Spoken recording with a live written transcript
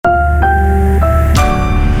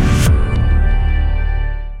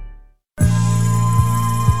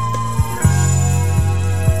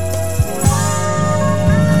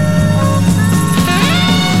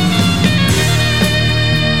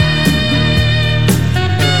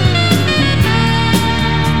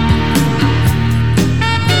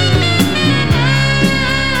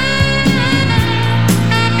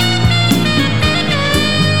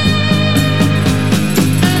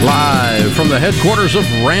the headquarters of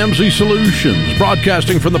Ramsey Solutions,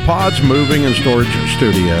 broadcasting from the Pods Moving and Storage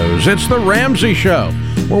Studios. It's the Ramsey Show,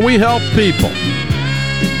 where we help people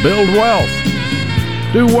build wealth,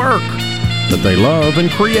 do work that they love,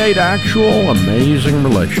 and create actual amazing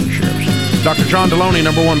relationships. Dr. John Deloney,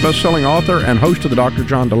 #1 best-selling author and host of the Dr.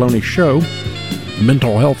 John Deloney Show,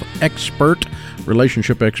 mental health expert,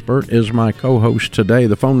 relationship expert, is my co-host today.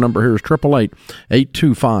 The phone number here is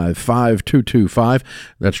 888-825-5225.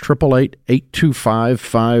 That's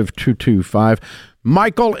 888-825-5225.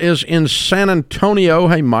 Michael is in San Antonio.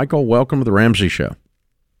 Hey, Michael, welcome to the Ramsey Show.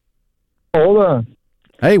 Hola.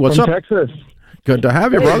 Hey, what's from up? Texas. Good to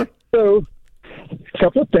have you, brother. So, a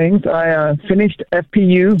couple of things. I finished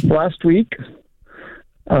FPU last week.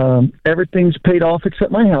 Everything's paid off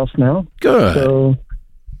except my house now. Good. So,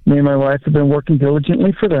 me and my wife have been working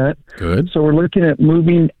diligently for that. Good. So we're looking at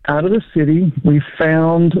moving out of the city. We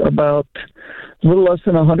found about a little less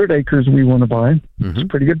than 100 acres we want to buy. It's a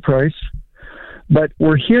pretty good price. But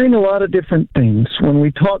we're hearing a lot of different things. When we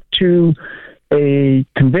talk to a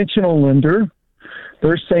conventional lender,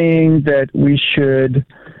 they're saying that we should,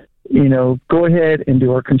 go ahead and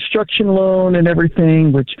do our construction loan and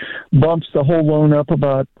everything, which bumps the whole loan up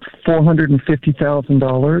about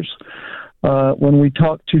 $450,000. When we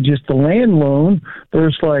talk to just the land loan,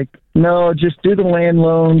 there's like, no, just do the land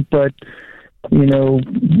loan, but, know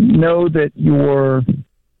that your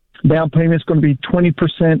down payment is going to be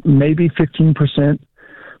 20%, maybe 15%.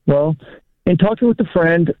 Well, in talking with a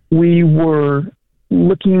friend, we're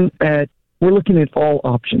looking at all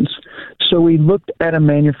options. So we looked at a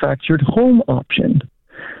manufactured home option.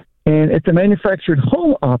 And at the manufactured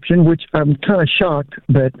home option, which I'm kind of shocked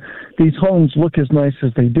that these homes look as nice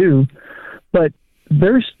as they do, but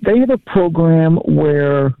they have a program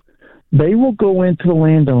where they will go into the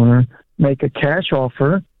landowner, make a cash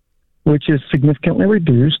offer, which is significantly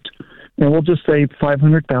reduced, and we'll just say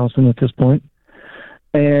 $500,000 at this point,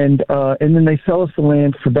 and then they sell us the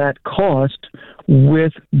land for that cost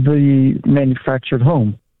with the manufactured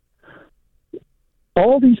home.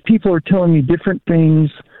 All these people are telling me different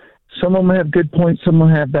things. Some of them have good points, some of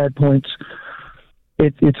them have bad points.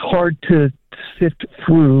 It's hard to sift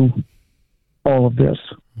through all of this.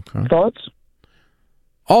 Okay. Thoughts?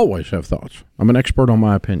 Always have thoughts. I'm an expert on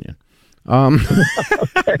my opinion. How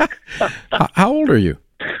old are you?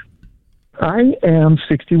 I am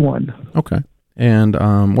 61. Okay. And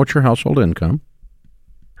what's your household income?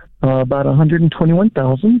 About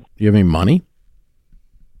 $121,000. Do you have any money?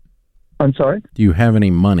 I'm sorry? Do you have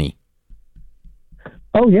any money?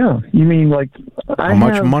 Oh, yeah. You mean like... How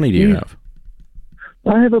much money do you have?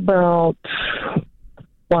 I have about,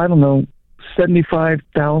 I don't know,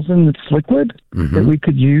 $75,000 that's liquid that we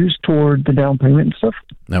could use toward the down payment and stuff.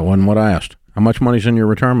 That wasn't what I asked. How much money's in your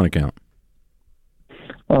retirement account?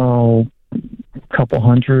 Oh, a couple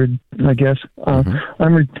hundred, I guess. I'm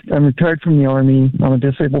retired from the Army. I'm a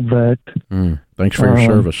disabled vet. Thanks for your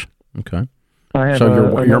service. Okay.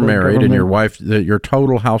 So you're married, and your wife. Your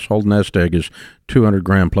total household nest egg is 200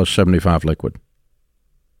 grand plus 75 liquid.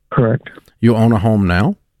 Correct. You own a home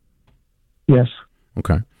now? Yes.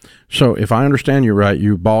 Okay. So if I understand you right,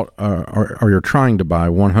 you bought or you're trying to buy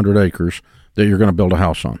 100 acres that you're going to build a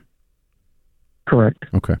house on. Correct.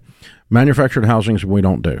 Okay. Manufactured housings we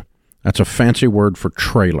don't do. That's a fancy word for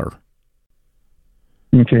trailer.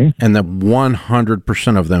 Okay. And that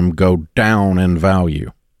 100% of them go down in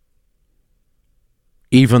value.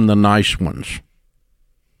 Even the nice ones.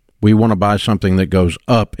 We want to buy something that goes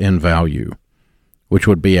up in value, which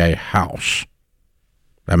would be a house.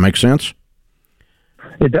 That makes sense?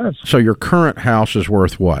 It does. So your current house is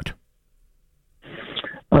worth what?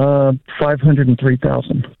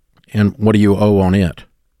 $503,000. And what do you owe on it?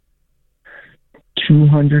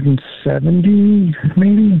 $270,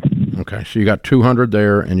 maybe. Okay, so you got 200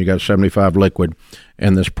 there, and you got 75 liquid,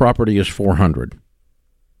 and this property is 400.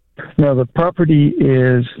 No, the property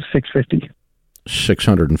is $650.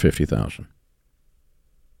 $650,000.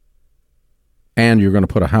 And you're going to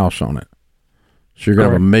put a house on it. So you're going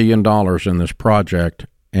to have $1 million in this project,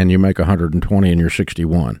 and you make 120, and you're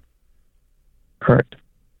 61. Correct.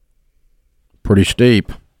 Pretty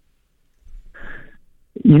steep.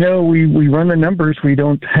 We run the numbers. We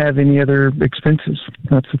don't have any other expenses.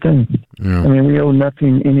 That's the thing. Yeah. I mean, we owe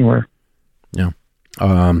nothing anywhere. Yeah.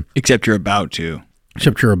 Except you're about to.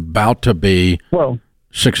 Except you're about to be $650,000,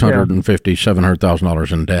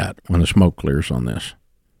 $700,000 in debt when the smoke clears on this.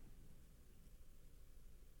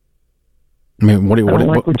 I mean, what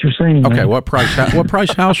you're saying. Okay, man. what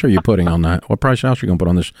price house are you putting on that? What price house are you going to put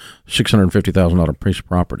on this $650,000 piece of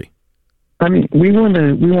property? I mean, we want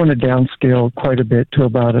to downscale quite a bit to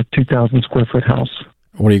about a 2,000 square foot house.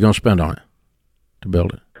 What are you going to spend on it? to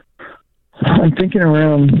build it? I'm thinking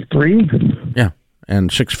around 3. Yeah, and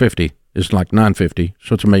 $650 is like $950,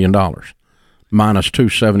 so it's $1 million minus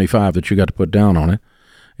 $275 that you got to put down on it,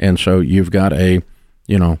 and so you've got a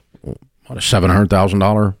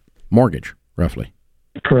 $700,000 mortgage roughly.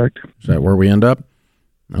 Correct. Is that where we end up?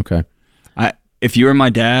 Okay. If you were my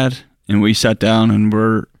dad and we sat down and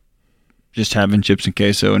we're just having chips and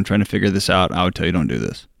queso and trying to figure this out, I would tell you don't do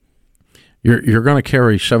this. You're going to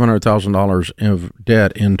carry $700,000 of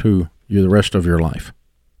debt into the rest of your life.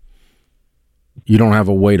 You don't have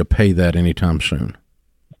a way to pay that anytime soon.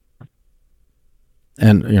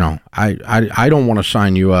 And, I don't want to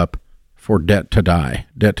sign you up for debt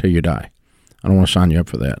till you die. I don't want to sign you up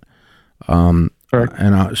for that.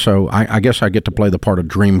 So I guess I get to play the part of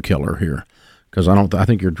dream killer here, because I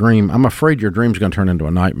think I'm afraid your dream's going to turn into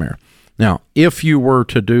a nightmare. Now, if you were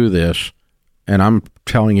to do this, and I'm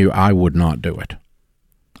telling you I would not do it.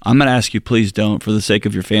 I'm going to ask you, please don't, for the sake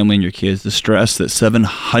of your family and your kids, the stress that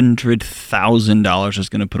 $700,000 is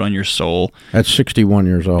going to put on your soul. At 61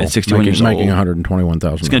 years old. At 61 years old. Making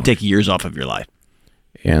 $121,000. It's going to take years off of your life.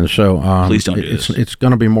 And so please don't do this. It's going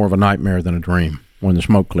to be more of a nightmare than a dream when the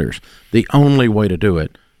smoke clears. The only way to do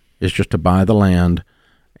it is just to buy the land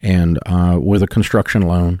and with a construction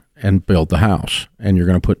loan and build the house. And you're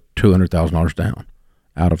going to put $200,000 down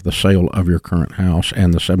out of the sale of your current house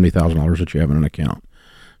and the $70,000 that you have in an account.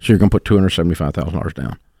 So you're going to put $275,000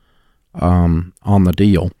 down on the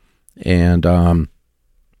deal, and a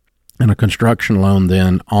construction loan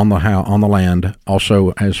then on the land,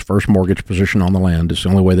 also as first mortgage position on the land. It's the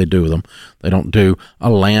only way they do them. They don't do a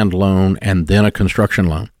land loan and then a construction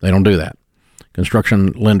loan. They don't do that.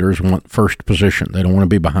 Construction lenders want first position. They don't want to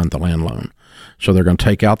be behind the land loan. So they're going to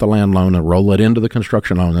take out the land loan and roll it into the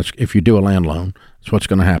construction loan. That's if you do a land loan, that's what's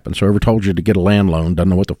going to happen. So whoever told you to get a land loan doesn't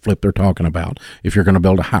know what the flip they're talking about if you're going to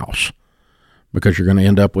build a house, because you're going to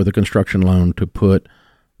end up with a construction loan to put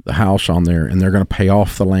the house on there, and they're going to pay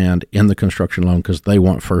off the land in the construction loan because they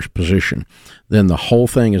want first position. Then the whole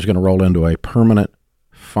thing is going to roll into a permanent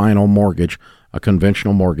final mortgage, a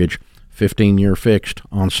conventional mortgage, 15-year fixed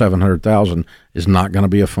on $700,000 is not going to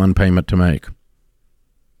be a fun payment to make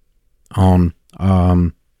on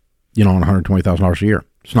 $120,000 a year.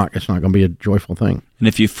 It's not going to be a joyful thing. And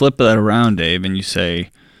if you flip that around, Dave, and you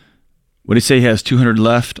say, what do you say he has $200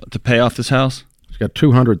 left to pay off this house? He's got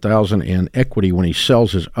 $200,000 in equity when he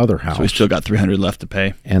sells his other house. So he's still got $300 left to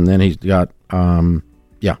pay. And then he's got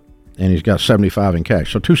and he's got $75 in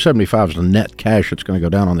cash. So $275 is the net cash that's going to go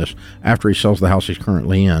down on this after he sells the house he's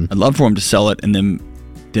currently in. I'd love for him to sell it and then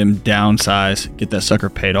downsize, get that sucker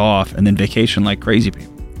paid off, and then vacation like crazy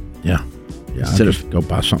people. Yeah. Instead of go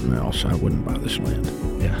buy something else, I wouldn't buy this land.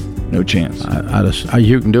 Yeah, no chance.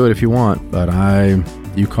 You can do it if you want, but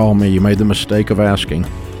you call me. You made the mistake of asking,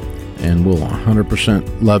 and we'll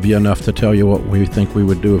 100% love you enough to tell you what we think we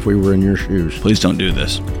would do if we were in your shoes. Please don't do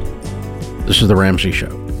this. This is The Ramsey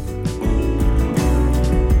Show.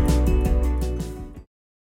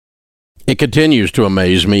 It continues to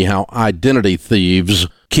amaze me how identity thieves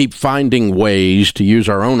keep finding ways to use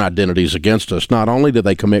our own identities against us. Not only do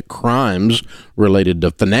they commit crimes related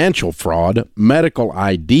to financial fraud, medical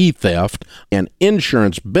ID theft, and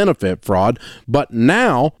insurance benefit fraud, but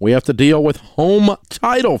now we have to deal with home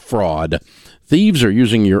title fraud. Thieves are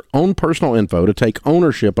using your own personal info to take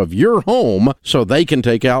ownership of your home so they can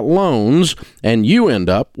take out loans, and you end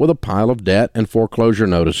up with a pile of debt and foreclosure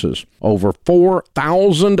notices. Over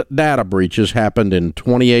 4,000 data breaches happened in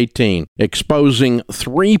 2018, exposing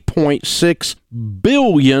 3.6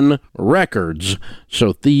 billion records.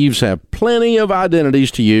 So thieves have plenty of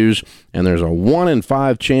identities to use, and there's a 1 in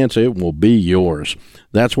 5 chance it will be yours.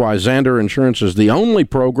 That's why Zander Insurance is the only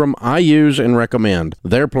program I use and recommend.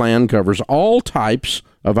 Their plan covers all types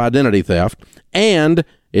of identity theft, and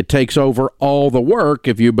it takes over all the work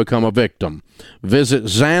if you become a victim. Visit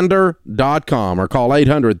Zander.com or call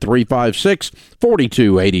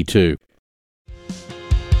 800-356-4282.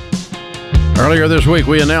 Earlier this week,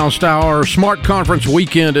 we announced our Smart Conference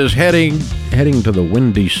weekend is heading to the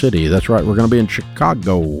Windy City. That's right, we're going to be in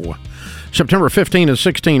Chicago. September 15 and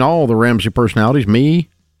 16, all the Ramsey personalities, me,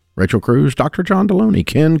 Rachel Cruz, Dr. John Deloney,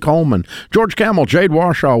 Ken Coleman, George Camel, Jade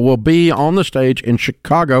Warshaw will be on the stage in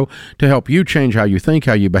Chicago to help you change how you think,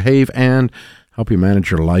 how you behave, and help you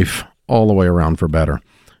manage your life all the way around for better.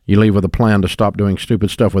 You leave with a plan to stop doing stupid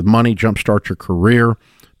stuff with money, jumpstart your career,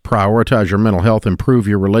 prioritize your mental health, improve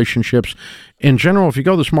your relationships. In general, if you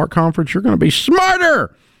go to the Smart Conference, you're going to be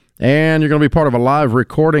smarter. And you're going to be part of a live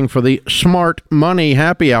recording for the Smart Money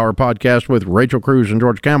Happy Hour podcast with Rachel Cruz and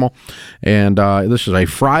George Camel. And this is a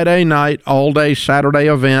Friday night, all-day Saturday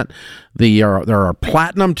event. There are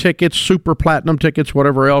platinum tickets, super platinum tickets,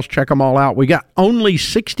 whatever else. Check them all out. We got only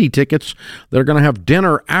 60 tickets. They're going to have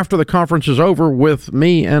dinner after the conference is over with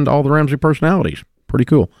me and all the Ramsey personalities. Pretty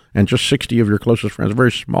cool. And just 60 of your closest friends. A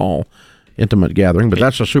very small, intimate gathering, but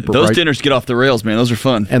that's a super Those dinners get off the rails, man. Those are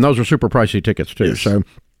fun. And those are super pricey tickets, too. Yes. So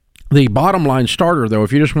the bottom line starter, though,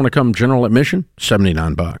 if you just want to come general admission,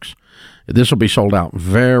 $79. This will be sold out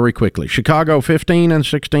very quickly. Chicago, 15 and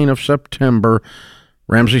 16 of September.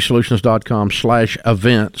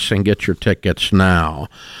 RamseySolutions.com/events and get your tickets now.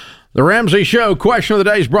 The Ramsey Show question of the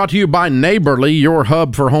day is brought to you by Neighborly, your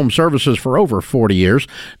hub for home services for over 40 years.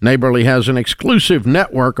 Neighborly has an exclusive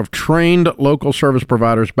network of trained local service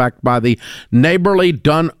providers backed by the Neighborly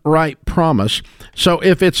Done Right promise. So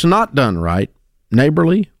if it's not done right,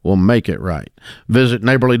 Neighborly will make it right. Visit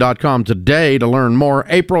Neighborly.com today to learn more.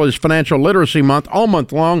 April is Financial Literacy Month, all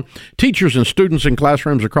month long. Teachers and students in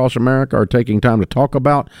classrooms across America are taking time to talk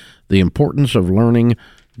about the importance of learning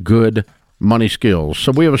good money skills.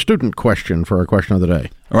 So we have a student question for our question of the day.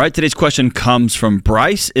 All right, today's question comes from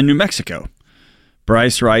Bryce in New Mexico.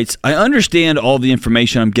 Bryce writes, I understand all the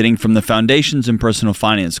information I'm getting from the Foundations in Personal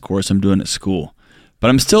Finance course I'm doing at school, but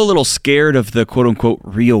I'm still a little scared of the quote-unquote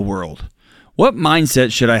real world. What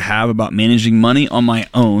mindset should I have about managing money on my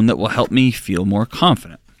own that will help me feel more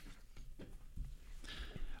confident?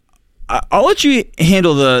 I'll let you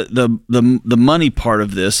handle the money part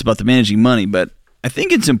of this about the managing money, but I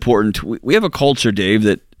think it's important. We have a culture, Dave,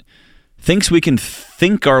 that thinks we can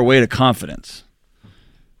think our way to confidence,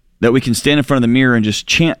 that we can stand in front of the mirror and just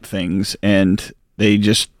chant things, and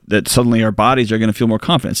that suddenly our bodies are going to feel more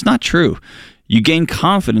confident. It's not true. You gain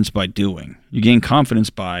confidence by doing. You gain confidence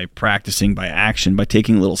by practicing, by action, by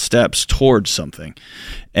taking little steps towards something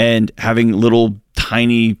and having little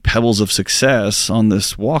tiny pebbles of success on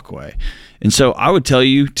this walkway. And so I would tell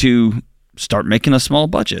you to start making a small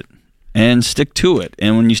budget and stick to it.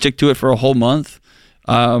 And when you stick to it for a whole month,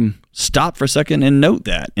 stop for a second and note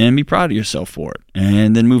that and be proud of yourself for it,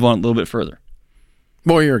 and then move on a little bit further.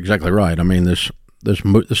 Well, you're exactly right. I mean, the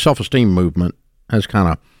self-esteem movement has kind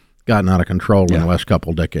of gotten out of control in the last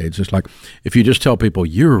couple of decades. It's like if you just tell people,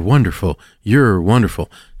 you're wonderful,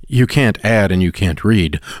 you can't add and you can't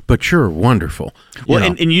read, but you're wonderful. Well,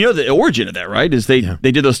 and you know the origin of that, right, is they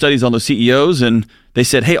did those studies on those CEOs, and they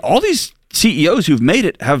said, hey, all these CEOs who've made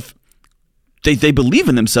it they believe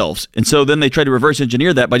in themselves. And so then they tried to reverse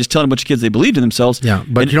engineer that by just telling a bunch of kids they believed in themselves. Yeah,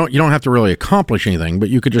 but you don't have to really accomplish anything, but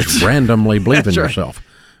you could just randomly believe in yourself,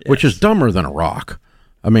 which is dumber than a rock.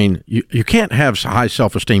 I mean, you can't have high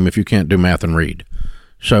self-esteem if you can't do math and read.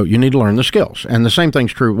 So you need to learn the skills. And the same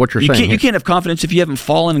thing's true what you're saying. You can't have confidence if you haven't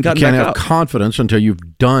fallen and gotten back up. You can't have confidence until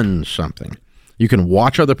you've done something. You can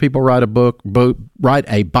watch other people ride ride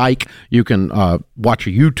a bike. You can watch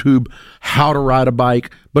a YouTube how to ride a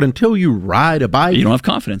bike. But until you ride a bike, you don't have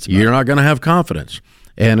confidence. You're not going to have confidence.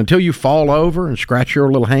 And until you fall over and scratch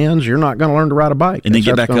your little hands, you're not going to learn to ride a bike. And then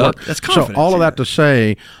get back up. That's confidence. So all of that to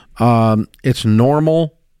say, it's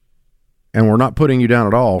normal, and we're not putting you down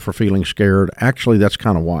at all for feeling scared. Actually, that's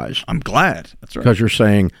kind of wise. I'm glad. That's right. Because you're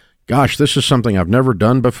saying, gosh, this is something I've never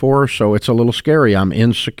done before, so it's a little scary. I'm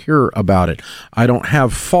insecure about it. I don't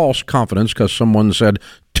have false confidence because someone said,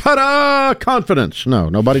 ta-da, confidence. No,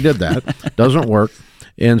 nobody did that. Doesn't work.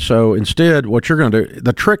 And so instead, what you're going to do,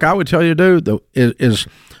 the trick I would tell you to do is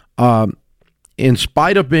in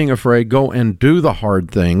spite of being afraid, go and do the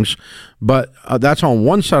hard things. But that's on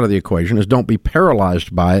one side of the equation, is don't be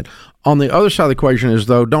paralyzed by it. On the other side of the equation is,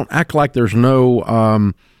 though, don't act like there's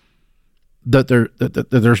no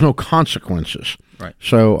there's no consequences. Right.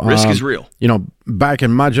 So risk is real. You know, back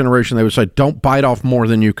in my generation, they would say, don't bite off more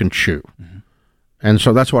than you can chew. Mm-hmm. And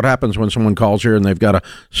so that's what happens when someone calls here and they've got a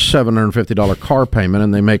 $750 car payment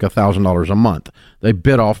and they make $1,000 a month. They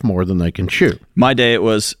bit off more than they can chew. My day, it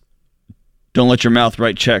was, don't let your mouth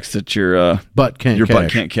write checks that your butt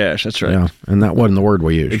can't cash. That's right. Yeah, and that wasn't the word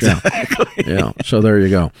we used. Exactly. Yeah. So there you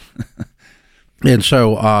go. And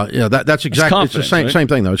so, that's exactly, it's the same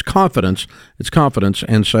thing, though. It's confidence. It's confidence.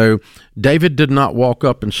 And so David did not walk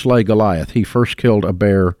up and slay Goliath. He first killed a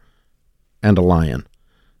bear and a lion.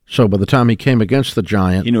 So by the time he came against the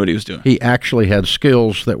giant, he knew what he was doing. He actually had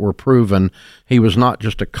skills that were proven. He was not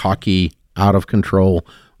just a cocky, out of control,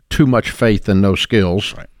 too much faith and no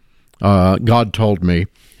skills. Right. God told me.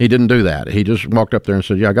 He didn't do that. He just walked up there and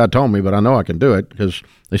said, yeah, God told me, but I know I can do it, because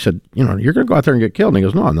they said, you're going to go out there and get killed. And he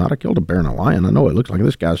goes, no, I'm not. I killed a bear and a lion. I know it looks like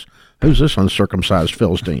this guy's, who's this uncircumcised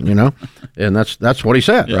Philistine, And that's what he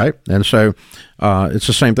said, right? And so it's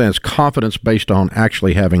the same thing. It's confidence based on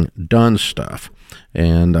actually having done stuff.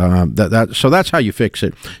 And so that's how you fix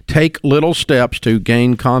it. Take little steps to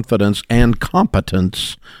gain confidence and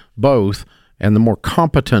competence both. And the more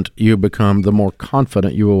competent you become, the more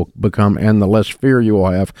confident you will become, and the less fear you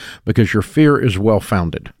will have, because your fear is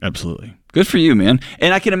well-founded. Absolutely. Good for you, man.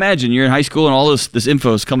 And I can imagine you're in high school and all this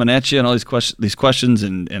info is coming at you, and all these questions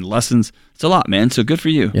and lessons. It's a lot, man. So good for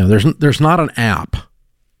you. Yeah, there's not an app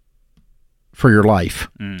for your life.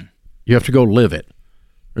 You have to go live it.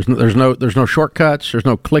 There's no shortcuts. There's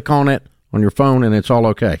no click on it on your phone, and it's all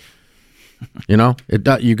okay. You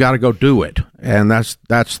got to go do it, and that's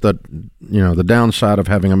the the downside of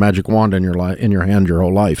having a magic wand in your hand your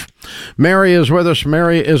whole life. Mary is with us.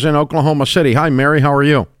 Mary is in Oklahoma City. Hi, Mary. How are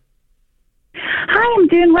you? Hi, I'm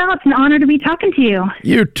doing well. It's an honor to be talking to you.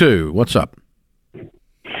 You too. What's up?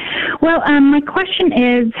 Well, my question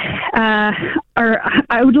is, or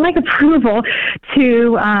I would like approval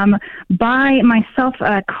to buy myself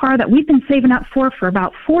a car that we've been saving up for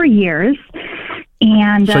about 4 years.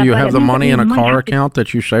 And so you have the money in a car account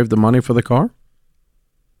that you saved the money for the car?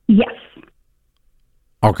 Yes.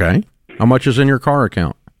 Okay. How much is in your car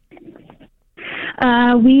account?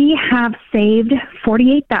 We have saved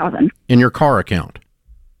 $48,000. In your car account?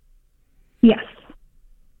 Yes.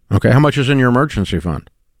 Okay. How much is in your emergency fund?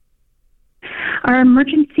 Our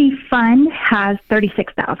emergency fund has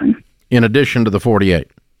 $36,000. In addition to the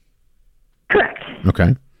 48? Correct.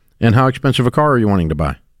 Okay. And how expensive a car are you wanting to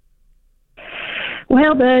buy?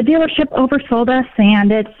 Well, the dealership oversold us,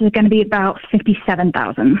 and it's going to be about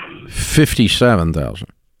 $57,000. $57,000.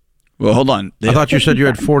 Well, hold on. I thought you said you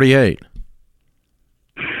had 48.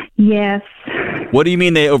 Yes. What do you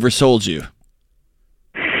mean they oversold you?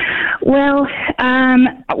 Well,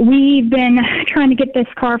 we've been trying to get this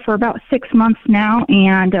car for about 6 months now,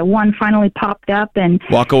 and one finally popped up, and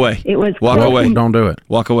walk away. It was walk away. Don't do it.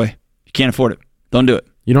 Walk away. You can't afford it. Don't do it.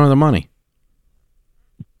 You don't have the money.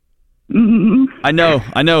 I know.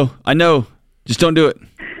 Just don't do it.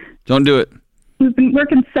 Don't do it. We've been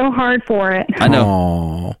working so hard for it. I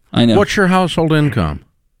know. I know. What's your household income?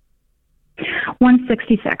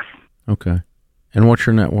 $166,000. Okay. And what's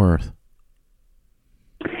your net worth?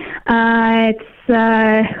 It's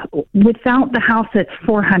without the house, it's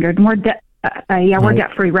 $400,000. And we're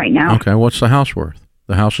debt free right now. Okay. What's the house worth?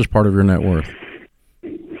 The house is part of your net worth.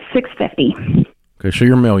 $650,000. Okay, so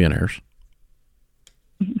you're millionaires.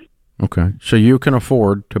 Okay, so you can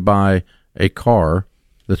afford to buy a car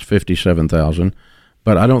that's $57,000,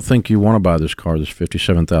 but I don't think you want to buy this car that's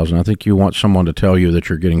 $57,000. I think you want someone to tell you that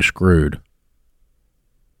you're getting screwed.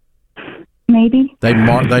 Maybe they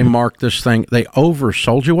marked this thing. They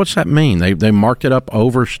oversold you. What's that mean? They marked it up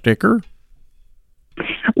over sticker.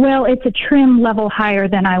 Well, it's a trim level higher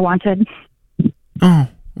than I wanted. Oh,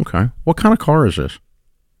 okay. What kind of car is this?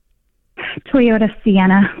 Toyota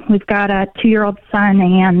Sienna. We've got a 2-year-old son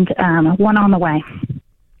and one on the way.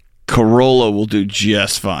 Corolla will do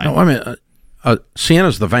just fine. No, I mean,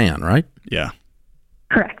 Sienna's the van, right? Yeah.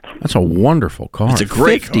 Correct. That's a wonderful car. It's a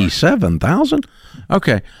great car. $57,000?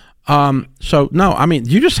 Okay. So, no, I mean,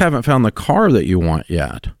 you just haven't found the car that you want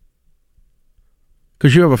yet.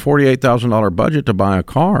 Because you have a $48,000 budget to buy a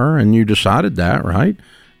car, and you decided that, right?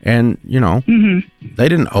 And, they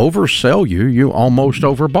didn't oversell you. You almost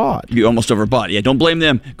overbought. You almost overbought. Yeah, don't blame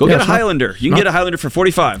them. Go get a Highlander. You can get a Highlander for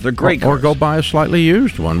 $45,000. They're great cars. Or go buy a slightly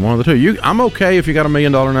used one of the two. I'm okay if you got $1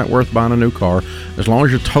 million net worth buying a new car, as long as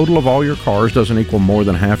your total of all your cars doesn't equal more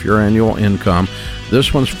than half your annual income.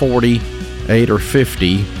 This one's 48 or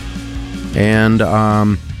 50, and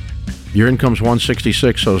your income's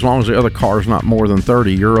 166. So as long as the other car's not more than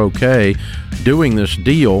 30, you're okay doing this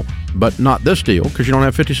deal. But not this deal, because you don't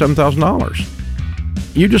have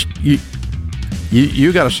 $57,000. You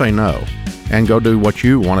got to say no and go do what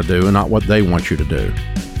you want to do and not what they want you to do.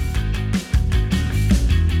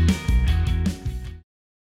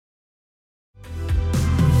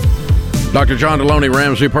 Dr. John Deloney,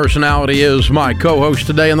 Ramsey Personality, is my co-host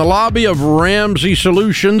today. In the lobby of Ramsey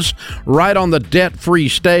Solutions, right on the debt-free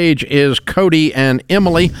stage, is Cody and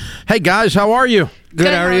Emily. Hey, guys, how are you?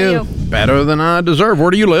 Good, how are you? Better than I deserve.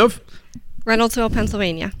 Where do you live? Reynoldsville,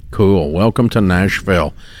 Pennsylvania. Cool. Welcome to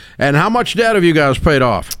Nashville. And how much debt have you guys paid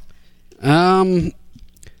off?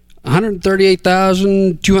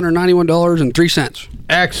 $138,291.03.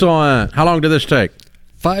 Excellent. How long did this take?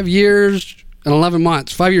 5 years and 11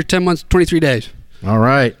 months. 5 years, 10 months, 23 days. All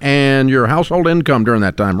right. And your household income during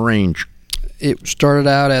that time range? It started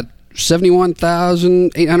out at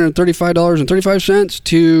 $71,835.35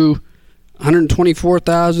 to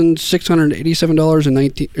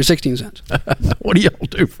 $124,687.16. What do y'all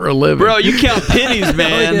do for a living? Bro, you count pennies,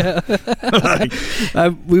 man.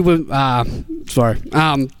 We would. Sorry.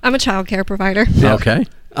 I'm a child care provider. Okay.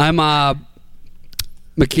 I'm a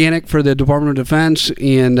mechanic for the Department of Defense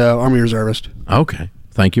and Army Reservist. Okay.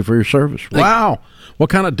 Thank you for your service. Wow. What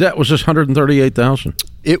kind of debt was this $138,000?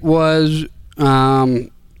 It was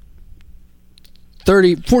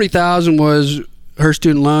 $40,000 was her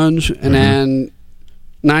student loans, and then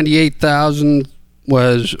 $98,000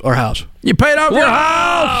 was our house. You paid off your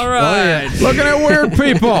house. All right. Looking at weird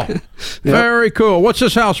people. Very cool. What's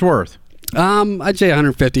this house worth? I'd say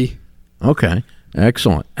 $150. Okay.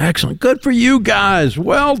 Excellent. Good for you guys.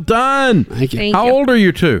 Well done. Thank you. Thank How you. old are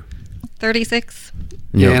you two? 36.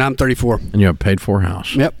 Yeah, And I'm 34. and you have a paid-for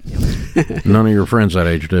house. Yep. None of your friends that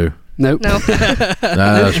age do. Nope. No.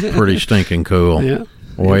 That's pretty stinking cool. Yeah.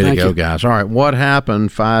 Way to Thank go, you. guys. All right, what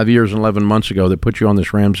happened 5 years and 11 months ago that put you on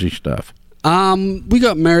this Ramsey stuff? We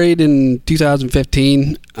got married in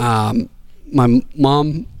 2015. My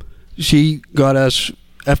mom, she got us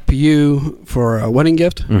FPU for a wedding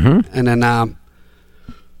gift, Mm-hmm. and then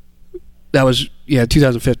that was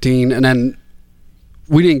 2015, and then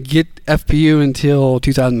we didn't get FPU until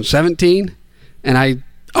 2017, and I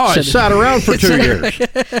It sat around for 2 years.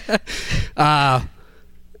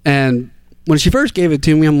 And when she first gave it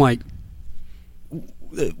to me, I'm like,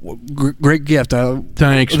 great gift.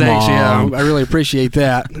 Thanks, Mom. Yeah, I really appreciate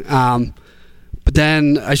that. But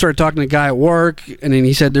then I started talking to a guy at work, and then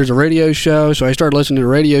he said there's a radio show. So I started listening to the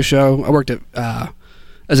radio show. I worked at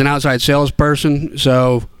as an outside salesperson,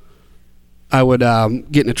 so I would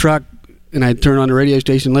get in a truck and I'd turn on the radio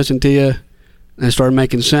station, listen to you, and it started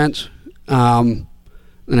making sense. And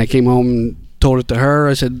I came home and told it to her.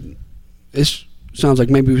 I said, "This sounds like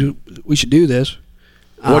maybe we should do this."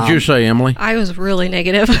 What'd you say, Emily? I was really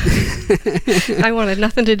negative. I wanted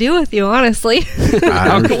nothing to do with you, honestly. I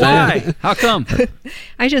understand. Why? How come?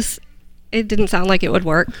 It didn't sound like it would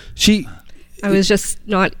work. I was just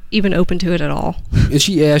not even open to it at all. And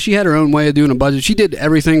she had her own way of doing a budget. She did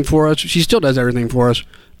everything for us. She still does everything for us.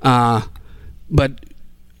 But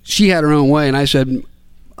she had her own way, and I said,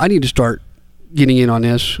 I need to start getting in on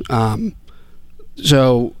this.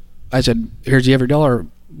 So I said, here's the EveryDollar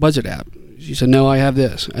budget app. She said, no, I have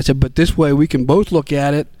this. I said, but this way we can both look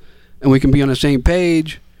at it, and we can be on the same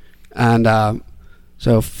page. And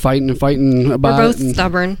so fighting about We're both it.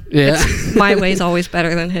 stubborn. Yeah. My way's always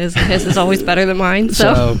better than his, and his is always better than mine.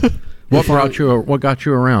 So, What got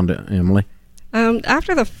you around, Emily?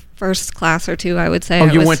 after the first class or two, I would say. Oh,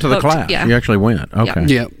 I you was went to the hooked. class. Yeah. You actually went. Okay.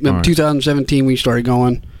 Yeah, All right. 2017 we started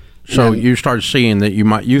going. So And then- you started seeing that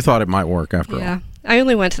you thought it might work after Yeah. all. I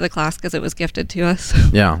only went to the class because it was gifted to us.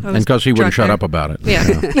 Yeah, I and was because he wouldn't drunk shut there. up about it. Yeah.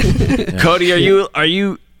 Cody, are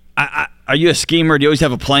you a schemer? Do you always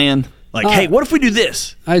have a plan? Like, hey, what if we do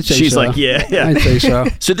this? I'd say She's so. like, yeah. I'd say so.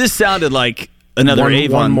 So this sounded like another One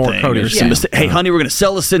Avon more thing. Cody Or some scam. mistake. Hey, honey, we're going to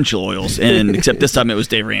sell essential oils, and except this time it was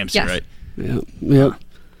Dave Ramsey, Yes. right? Yeah.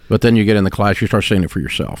 But then you get in the class, you start seeing it for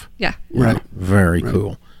yourself. Yeah. Right. Very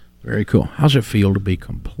cool. Very cool. How's it feel to be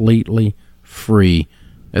completely free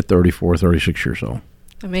at 34, 36 years old?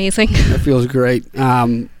 Amazing. That feels great.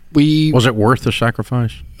 Was it worth the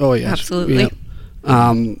sacrifice? Oh yes, Absolutely.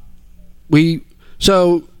 Yeah.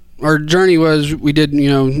 So our journey was we did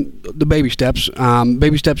the baby steps.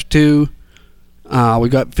 Baby steps 2. We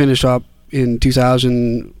got finished up in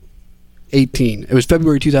 2018. It was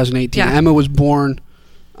February 2018. Yeah. Emma was born,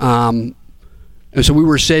 and so we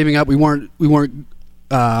were saving up. We weren't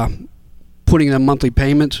putting in monthly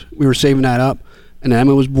payments. We were saving that up, and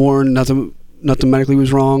Emma was born. Nothing medically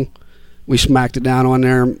was wrong. We smacked it down on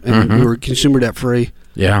there, and we were consumer debt free.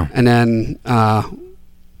 Yeah. And then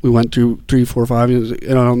we went through 3, 4, 5,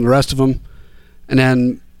 on the rest of them. And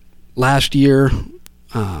then last year,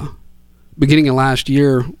 beginning of last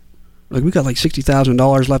year, we got like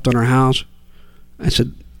 $60,000 left on our house. I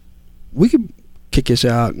said, we could kick this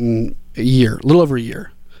out in a little over a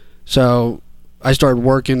year. So I started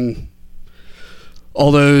working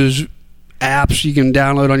all those apps you can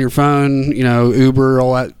download on your phone, Uber,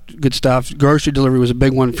 all that good stuff. Grocery delivery was a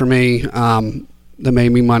big one for me. That made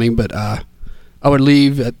me money, but I would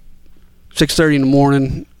leave at 6:30 in the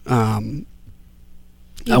morning.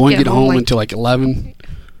 I wouldn't get home until like 11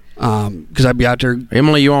 because I'd be out there.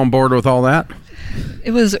 Emily, you on board with all that?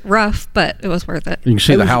 It was rough, but it was worth it. You can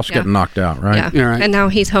see the was- house getting knocked out, right? Yeah. Yeah, right. And now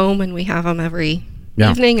he's home, and we have him every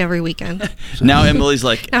evening, every weekend. Now Emily's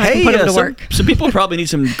like, Now I can hey, put him to work. some people probably need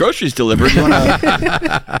some groceries delivered. You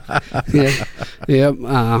wanna...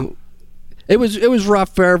 Yeah. It was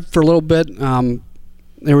rough there for a little bit.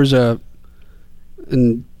 There was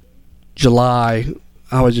in July,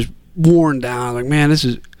 I was just worn down. Like, man, this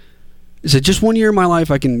is just 1 year of my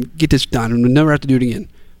life I can get this done and never have to do it again.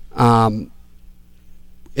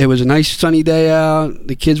 It was a nice sunny day out.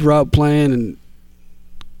 The kids were out playing, and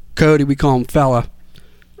Cody, we call him Fella,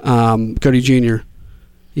 Cody Jr.,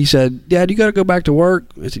 he said, Dad, you got to go back to work?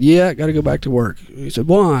 I said, yeah, I got to go back to work. He said,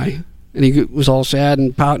 why? And he was all sad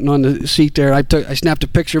and pouting on the seat there. I snapped a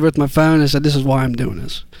picture with my phone and said, this is why I'm doing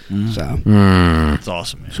this. So That's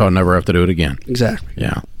awesome, man. So I never have to do it again. Exactly.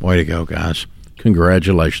 Yeah. Way to go, guys.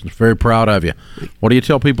 Congratulations. Very proud of you. What do you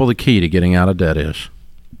tell people the key to getting out of debt is?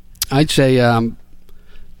 I'd say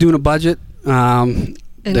doing a budget. And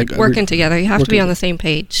working together. You have to be on the same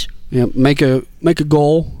page. Yeah, make a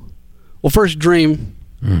goal. Well, first dream.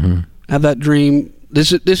 Mm-hmm. Have that dream.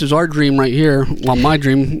 This is our dream right here. Well, my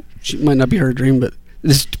dream. She might not be her dream, but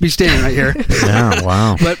this is to be standing right here. Yeah,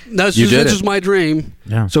 wow. But this is my dream.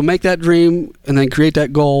 Yeah. So make that dream and then create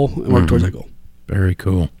that goal and work towards that goal. Very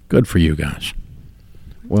cool. Good for you guys.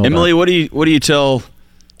 Well, Emily, what do you tell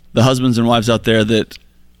the husbands and wives out there that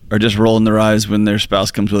are just rolling their eyes when their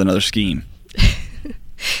spouse comes with another scheme?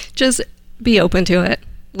 Just be open to it.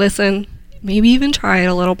 Listen. Maybe even try it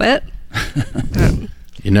a little bit.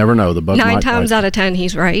 you never know. The bug 9 might times bite. out of 10,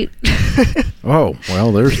 he's right. Oh,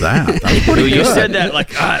 well, there's that. That's pretty You good. said that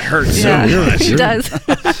like, it hurts Yeah, so much. he does.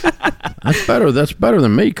 That's better. That's better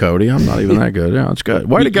than me, Cody. I'm not even that good. Yeah, that's good.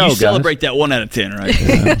 Way to go, You guys. celebrate that 1 out of 10, right?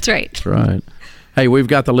 That's right. That's right. Hey, we've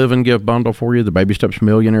got the Live and Give bundle for you, the Baby Steps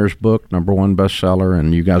Millionaires book, #1 bestseller,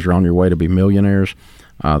 and you guys are on your way to be millionaires.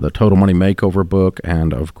 The Total Money Makeover book,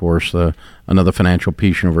 and, of course, another Financial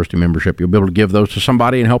Peace University membership. You'll be able to give those to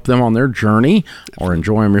somebody and help them on their journey or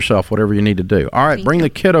enjoy them yourself, whatever you need to do. All right, bring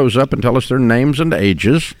the kiddos up and tell us their names and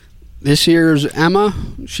ages. This year's Emma.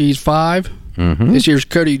 She's 5. Mm-hmm. This year's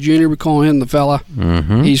Cody Jr. We call him the fella.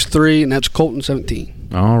 Mm-hmm. He's 3, and that's Colton 17.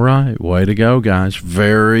 All right. Way to go, guys.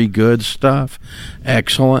 Very good stuff.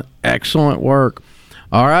 Excellent, excellent work.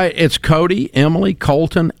 All right. It's Cody, Emily,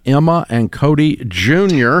 Colton, Emma, and Cody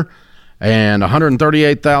Jr., and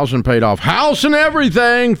 $138,000 paid off. House and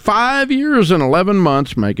everything. 5 years and 11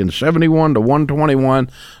 months, making 71 to 121.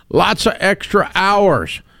 Lots of extra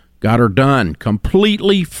hours. Got her done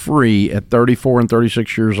completely free at 34 and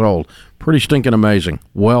 36 years old. Pretty stinking amazing.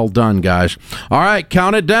 Well done, guys. All right,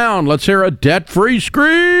 count it down. Let's hear a debt-free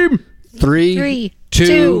scream. 3, 2,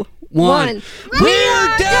 2, 1.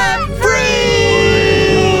 We're debt-free!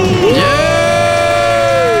 Yeah!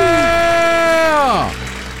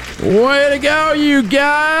 Way to go, you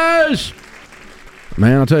guys!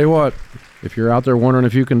 Man, I'll tell you what. If you're out there wondering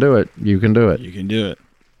if you can do it, you can do it. You can do it.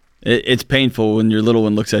 It's painful when your little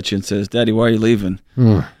one looks at you and says, Daddy, why are you leaving?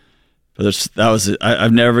 But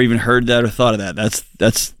I've never even heard that or thought of that.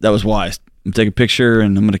 That was wise. I'm taking a picture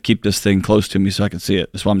and I'm going to keep this thing close to me so I can see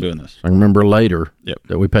it. That's why I'm doing this. I remember later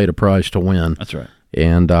that we paid a price to win. That's right.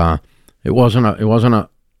 And it wasn't a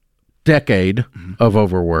decade of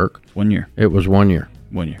overwork. 1 year. It was 1 year.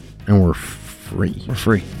 1 year. And we're free. We're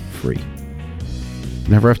free. Free.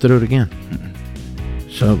 Never have to do it again.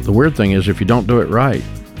 So the weird thing is if you don't do it right,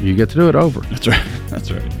 you get to do it over. That's right.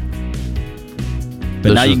 That's right.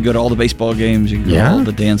 But now you can go to all the baseball games. You can go to all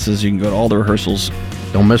the dances. You can go to all the rehearsals.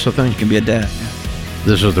 Don't miss a thing. You can be a dad.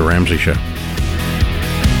 This is The Ramsey Show.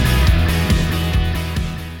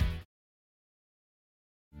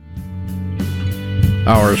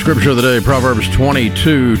 Our scripture of the day, Proverbs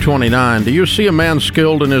 22:29. Do you see a man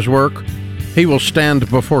skilled in his work? He will stand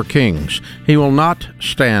before kings. He will not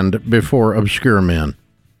stand before obscure men.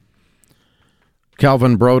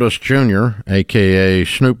 Calvin Brodus Jr., a.k.a.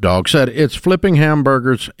 Snoop Dogg, said, if it's flipping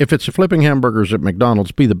hamburgers at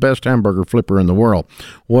McDonald's, be the best hamburger flipper in the world.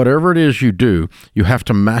 Whatever it is you do, you have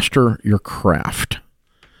to master your craft.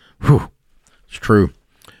 Whew. It's true.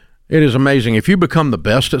 It is amazing. If you become the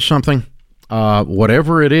best at something,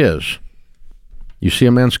 whatever it is, you see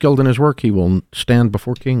a man skilled in his work, he will stand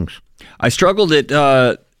before kings. I struggled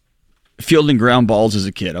at fielding ground balls as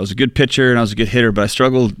a kid. I was a good pitcher and I was a good hitter, but I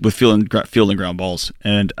struggled with fielding ground balls.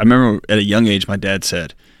 And I remember at a young age, my dad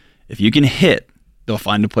said, if you can hit, they'll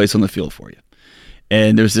find a place on the field for you.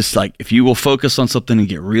 And there's this if you will focus on something and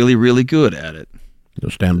get really, really good at it,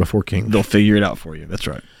 you'll stand before kings. They'll figure it out for you. That's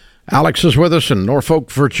right. Alex is with us in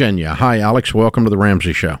Norfolk, Virginia. Hi, Alex. Welcome to the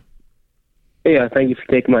Ramsey Show. Hey, thank you for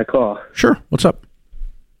taking my call. Sure. What's up?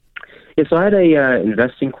 Yeah, so I had a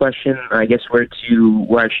investing question. I guess where I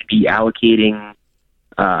should be allocating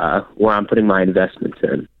where I'm putting my investments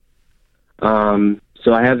in.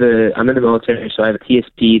 So I'm in the military, so I have a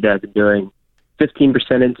TSP that I've been doing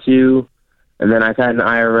 15% into, and then I've had an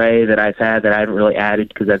IRA that I haven't really added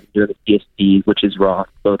because I've been doing the TSP, which is Roth.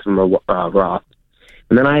 Both of them are Roth.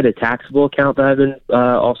 And then I had a taxable account that I've been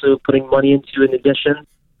also putting money into in addition,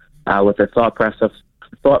 with the thought process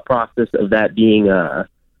of that being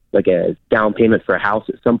like a down payment for a house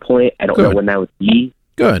at some point. I don't know when that would be.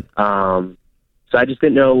 Good. So I just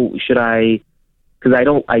didn't know, should I,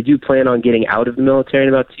 because I do plan on getting out of the military in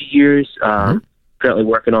about 2 years, currently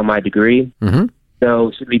working on my degree. Mm-hmm. So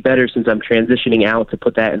it should be better since I'm transitioning out to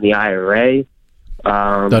put that in the IRA.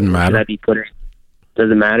 Doesn't matter. Should I be putting,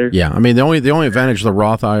 doesn't matter? Yeah, I mean, the only advantage the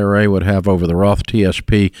Roth IRA would have over the Roth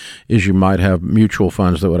TSP is you might have mutual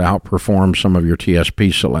funds that would outperform some of your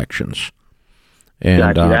TSP selections. And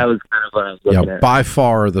gotcha. That was kind of what I was looking at. By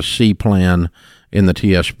far the C plan in the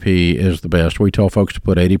TSP is the best. We tell folks to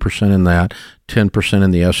put 80% in that, 10%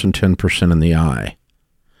 in the S, and 10% in the I.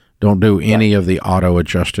 Don't do any of the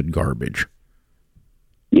auto-adjusted garbage.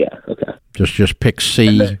 Yeah, okay. Just pick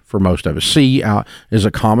C for most of it. C out is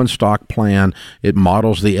a common stock plan. It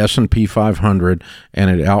models the S&P 500, and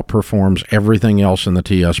it outperforms everything else in the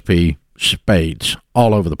TSP spades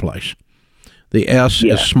all over the place. The S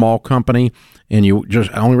is small company, and the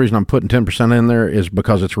only reason I'm putting 10% in there is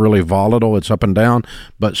because it's really volatile. It's up and down,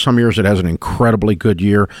 but some years it has an incredibly good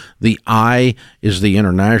year. The I is the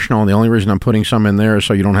international, and the only reason I'm putting some in there is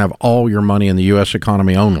so you don't have all your money in the U.S.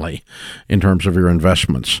 economy only in terms of your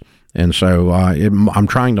investments. And so I'm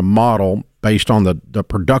trying to model based on the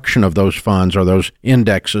production of those funds or those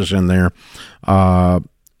indexes in there,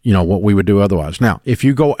 what we would do otherwise. Now, if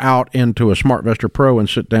you go out into a SmartVestor Pro and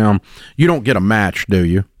sit down, you don't get a match, do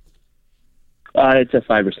you? It's a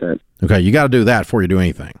 5%. Okay, you got to do that before you do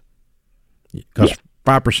anything. Because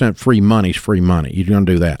 5% free money is free money. You're going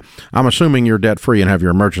to do that. I'm assuming you're debt-free and have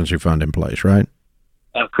your emergency fund in place, right?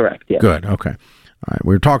 Correct, yeah. Good, okay. All right,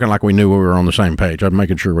 we were talking like we knew we were on the same page. I'm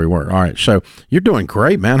making sure we were. All right, so you're doing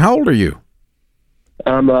great, man. How old are you?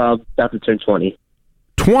 I'm about to turn 20.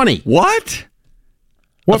 20? What?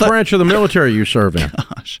 What branch of the military you serve in?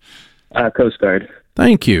 Gosh. Coast Guard.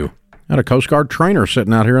 Thank you. I had a Coast Guard trainer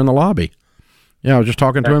sitting out here in the lobby. Yeah, I was just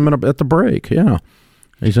talking to him at the break. Yeah,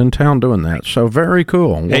 he's in town doing that. So very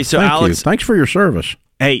cool. Well, hey, so thank Alex, you. Thanks for your service.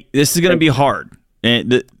 Hey, this is going to be hard,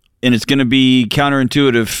 and it's going to be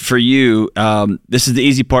counterintuitive for you. This is the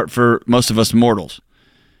easy part for most of us mortals.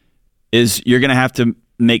 Is you're going to have to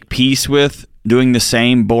make peace with doing the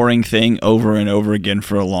same boring thing over and over again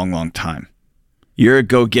for a long, long time. You're a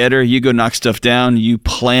go-getter. You go knock stuff down. You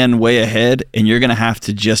plan way ahead, and you're going to have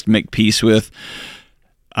to just make peace with,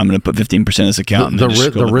 I'm going to put 15% in this account.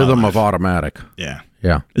 The rhythm of automatic. Yeah.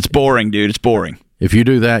 Yeah. It's boring, dude. It's boring. If you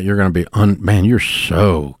do that, you're going to be, man, you're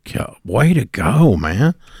so, way to go,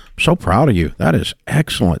 man. I'm so proud of you. That is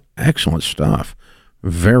excellent, excellent stuff.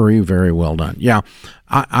 Very, very well done. Yeah,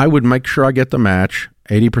 I would make sure I get the match,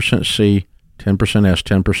 80% C, 10% S,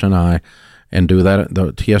 10% I, and do that,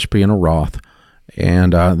 the TSP and a Roth.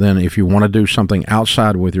 And then if you want to do something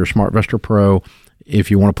outside with your SmartVestor Pro,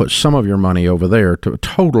 if you want to put some of your money over there to a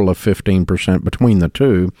total of 15% between the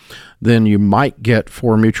two, then you might get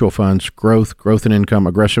 4 mutual funds, growth and income,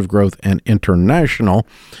 aggressive growth, and international.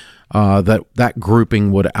 That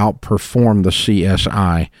grouping would outperform the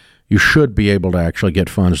CSI. You should be able to actually get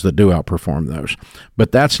funds that do outperform those.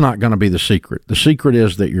 But that's not going to be the secret. The secret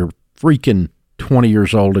is that you're freaking 20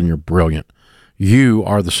 years old and you're brilliant. You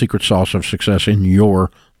are the secret sauce of success in your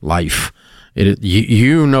life.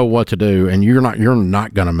 You know what to do, and you're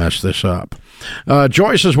not going to mess this up.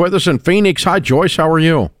 Joyce is with us in Phoenix. Hi, Joyce. How are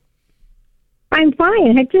you? I'm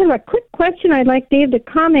fine. I just have a quick question I'd like Dave to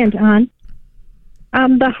comment on.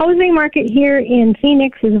 The housing market here in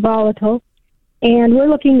Phoenix is volatile, and we're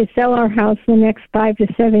looking to sell our house in the next 5 to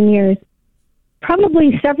 7 years.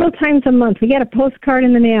 Probably several times a month, we get a postcard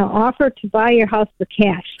in the mail, offer to buy your house for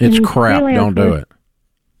cash. It's crap. Don't do it.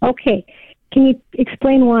 Okay. Can you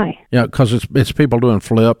explain why? Yeah, because it's people doing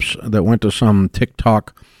flips that went to some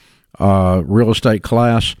TikTok real estate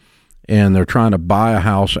class, and they're trying to buy a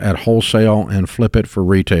house at wholesale and flip it for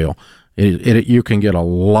retail. You can get a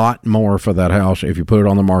lot more for that house if you put it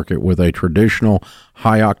on the market with a traditional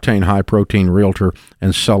high-octane, high-protein realtor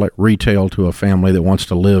and sell it retail to a family that wants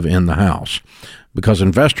to live in the house. Because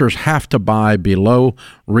investors have to buy below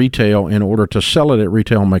retail in order to sell it at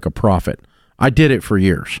retail and make a profit. I did it for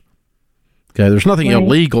years. Okay, there's nothing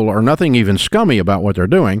illegal or nothing even scummy about what they're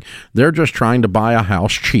doing. They're just trying to buy a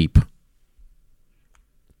house cheap.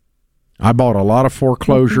 I bought a lot of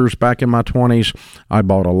foreclosures back in my 20s. I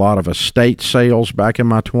bought a lot of estate sales back in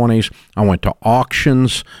my 20s. I went to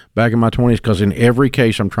auctions back in my 20s because in every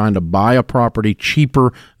case I'm trying to buy a property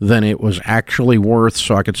cheaper than it was actually worth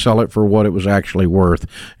so I could sell it for what it was actually worth.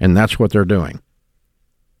 And that's what they're doing.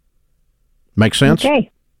 Make sense?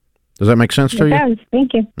 Okay. Does that make sense to you? It does.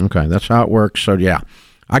 Thank you. Okay, that's how it works. So, yeah,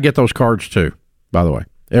 I get those cards too, by the way.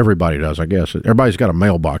 Everybody does, I guess. Everybody's got a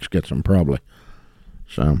mailbox gets them probably.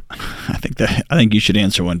 So I think you should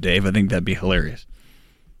answer one, Dave. I think that'd be hilarious.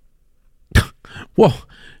 Well,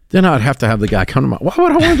 then I'd have to have the guy come to my. Why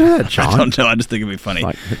would I want to do that, John? I don't know. I just think it'd be funny.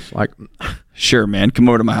 It's like sure, man. Come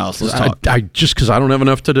over to my house. Let's talk. I just because I don't have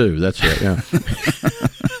enough to do. That's it. Yeah.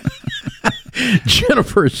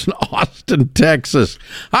 Jennifer's in Austin, Texas.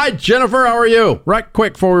 Hi, Jennifer. How are you? Right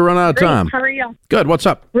quick before we run out of time. How are you? Good. What's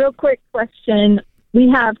up? Real quick question. We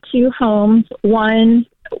have 2 homes. One,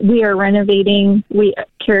 we are renovating. We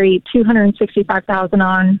carry $265,000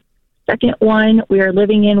 on. Second one, we are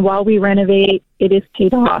living in while we renovate. It is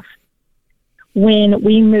paid off. When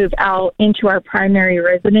we move out into our primary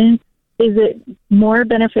residence, is it more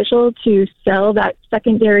beneficial to sell that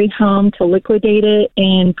secondary home to liquidate it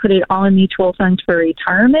and put it all in mutual funds for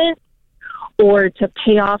retirement, or to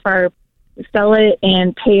sell it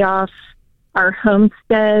and pay off our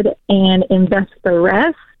homestead and invest the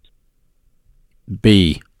rest?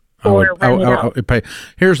 B.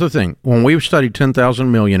 Here's the thing. When we've studied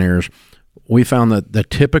 10,000 millionaires, we found that the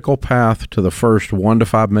typical path to the first $1 to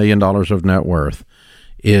 $5 million of net worth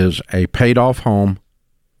is a paid-off home,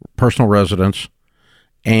 personal residence,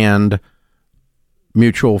 and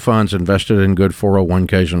mutual funds invested in good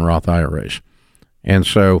 401ks and Roth IRAs. And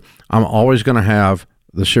so I'm always going to have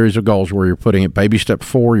the series of goals where you're putting it baby step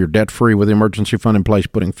 4, you're debt-free with the emergency fund in place,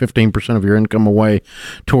 putting 15% of your income away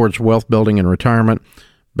towards wealth building and retirement.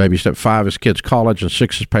 Baby step 5 is kids' college, and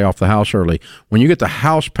 6 is pay off the house early. When you get the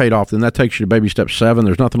house paid off, then that takes you to baby step 7.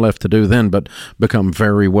 There's nothing left to do then but become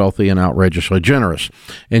very wealthy and outrageously generous.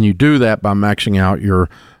 And you do that by maxing out your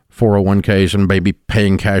 401ks and maybe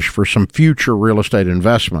paying cash for some future real estate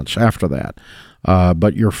investments after that.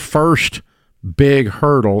 But your first big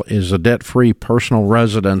hurdle is a debt-free personal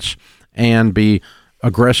residence and be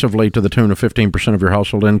aggressively to the tune of 15% of your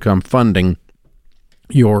household income funding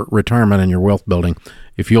your retirement and your wealth building.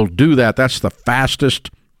 If you'll do that, that's the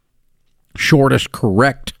fastest, shortest,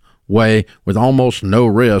 correct way with almost no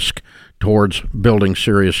risk towards building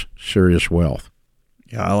serious wealth.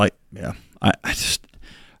 Yeah, I just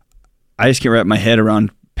can't wrap my head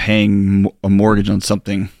around paying a mortgage on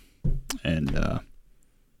something and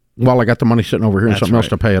I got the money sitting over here and something else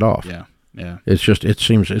to pay it off. Yeah. It's just it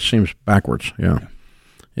seems backwards. Yeah.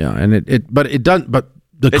 And it doesn't. But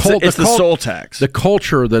it's the soul tax. The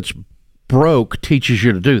culture that's broke teaches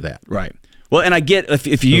you to do that. Right. Well, and I get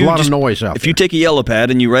if you a lot of noise out if you take a yellow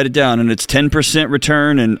pad and you write it down and it's 10%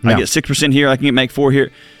 return and I get 6% here, I can make 4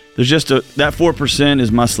 here. There's just that 4%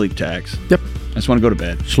 is my sleep tax. Yep. I just want to go to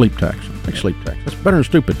bed. Sleep tax. Sleep tax. That's better than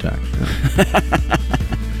stupid tax. Yeah.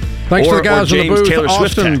 Thanks to the guys in the booth, Taylor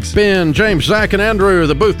Austin, Ben, James, Zach, and Andrew.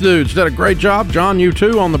 The booth dudes did a great job. John, you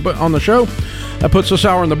too, on the show. That puts this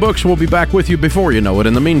hour in the books. We'll be back with you before you know it.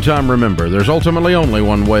 In the meantime, remember, there's ultimately only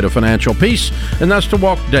one way to financial peace, and that's to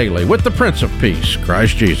walk daily with the Prince of Peace,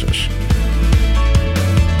 Christ Jesus.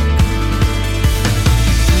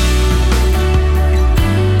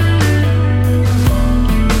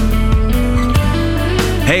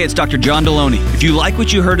 Hey, it's Dr. John Deloney. If you like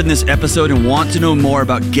what you heard in this episode and want to know more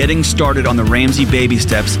about getting started on the Ramsey baby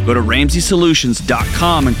steps, go to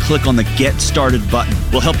RamseySolutions.com and click on the Get Started button.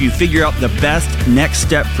 We'll help you figure out the best next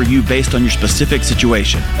step for you based on your specific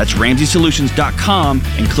situation. That's RamseySolutions.com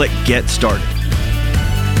and click Get Started.